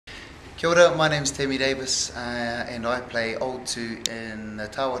Kia ora, my name's Tammy Davis and I play Old Tu in the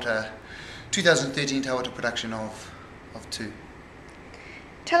Tawata 2013 Tawata production of Tu.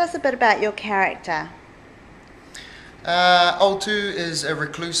 Tell us a bit about your character. Old Tu is a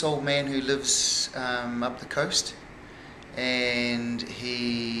recluse old man who lives up the coast, and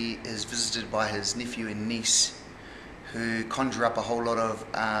he is visited by his nephew and niece who conjure up a whole lot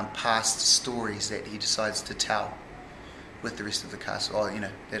of past stories that he decides to tell with the rest of the cast, or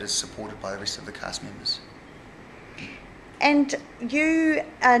that is supported by the rest of the cast members. And you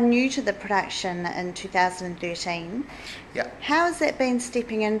are new to the production in 2013. Yeah. How has that been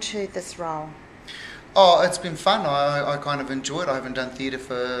stepping into this role? Oh, it's been fun. I kind of enjoy it. I haven't done theatre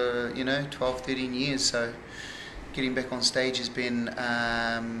for 12, 13 years, so getting back on stage has been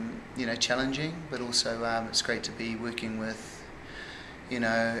challenging, but also it's great to be working with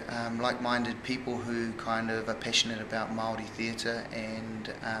like-minded people who kind of are passionate about Māori theatre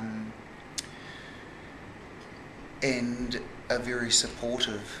and are very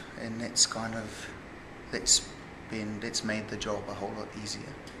supportive, and that's made the job a whole lot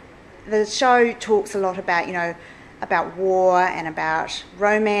easier. The show talks a lot about about war and about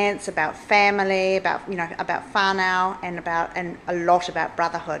romance, about family, about about whānau, and a lot about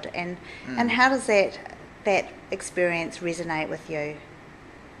brotherhood. And how does that experience resonate with you?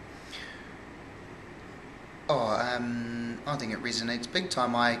 I think it resonates big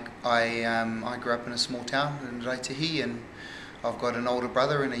time. I grew up in a small town in Raitihi, and I've got an older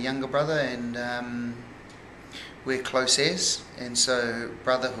brother and a younger brother, and we're close as, and so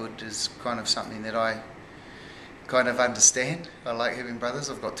brotherhood is kind of something that I kind of understand. I like having brothers.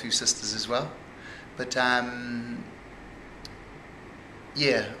 I've got two sisters as well, but I've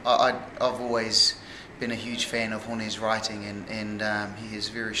always been a huge fan of Hone's writing, and he has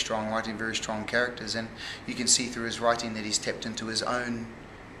very strong writing, very strong characters, and you can see through his writing that he's tapped into his own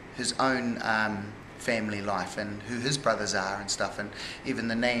family life and who his brothers are and stuff, and even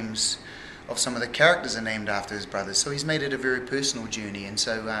the names of some of the characters are named after his brothers. So he's made it a very personal journey, and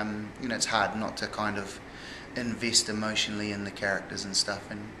so it's hard not to kind of invest emotionally in the characters and stuff.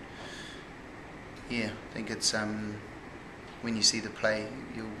 And yeah, I think it's when you see the play,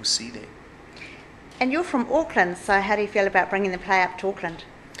 you'll see that. And you're from Auckland, so how do you feel about bringing the play up to Auckland?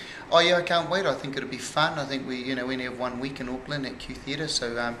 Oh yeah, I can't wait. I think it'll be fun. I think we only have 1 week in Auckland at Q Theatre,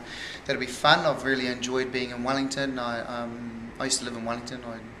 so that'll be fun. I've really enjoyed being in Wellington. I used to live in Wellington.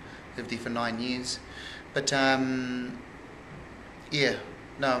 I lived there for 9 years, but I'm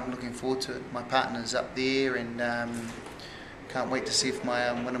looking forward to it. My partner's up there, and can't wait to see if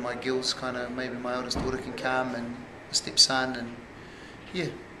my one of my girls, maybe my eldest daughter, can come, and my stepson, and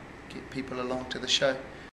get people along to the show.